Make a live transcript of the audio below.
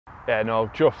Yeah, no,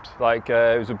 chuffed. Like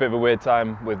it was a bit of a weird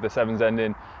time with the sevens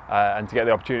ending, and to get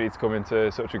the opportunity to come into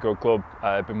such a good club,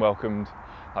 been welcomed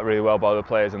really well by the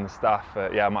players and the staff.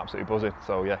 Yeah, I'm absolutely buzzing.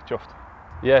 So yeah, chuffed.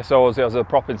 Yeah, so I was a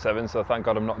prop in seven, so thank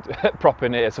God I'm not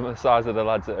propping here. Some of the size of the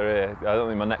lads that are here, I don't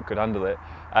think my neck could handle it.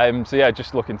 So yeah,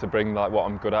 just looking to bring like what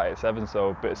I'm good at seven, so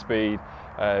a bit of speed,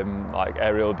 like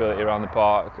aerial ability around the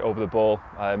park, over the ball.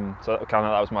 So kind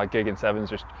of that was my gig in sevens,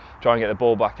 just try and get the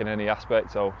ball back in any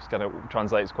aspect. So it kind of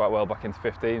translates quite well back into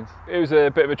 15s. It was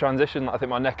a bit of a transition. I think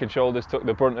my neck and shoulders took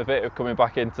the brunt of it, of coming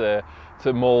back into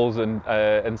mauls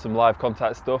and some live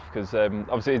contact stuff, because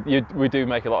obviously we do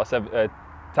make a lot of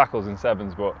tackles in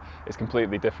sevens, but it's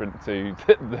completely different to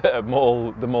the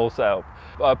maul setup.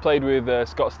 I played with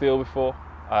Scott Steele before,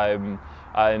 and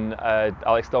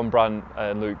Alex Donbrandt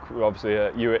and Luke were obviously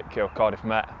at Uwick or Cardiff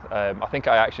Met. I think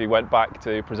I actually went back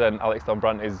to present Alex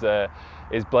Donbrandt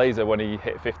his blazer when he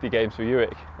hit 50 games for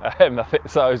Uwick. I think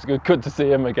so. It was good to see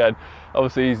him again.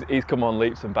 Obviously he's come on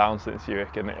leaps and bounds since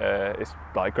Uwick, and it's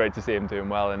like great to see him doing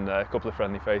well, and a couple of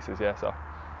friendly faces. Yeah, so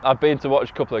I've been to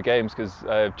watch a couple of games because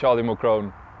Charlie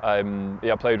Mulcrone,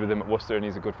 I played with him at Worcester, and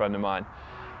he's a good friend of mine.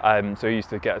 So he used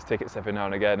to get us tickets every now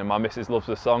and again, and my missus loves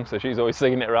the song, so she's always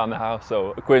singing it around the house.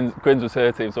 So Quins was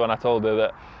her team, so when I told her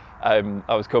that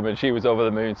I was coming, she was over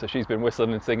the moon, so she's been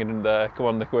whistling and singing and come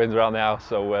on the Quins around the house.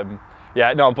 So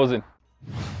yeah, no, I'm buzzing.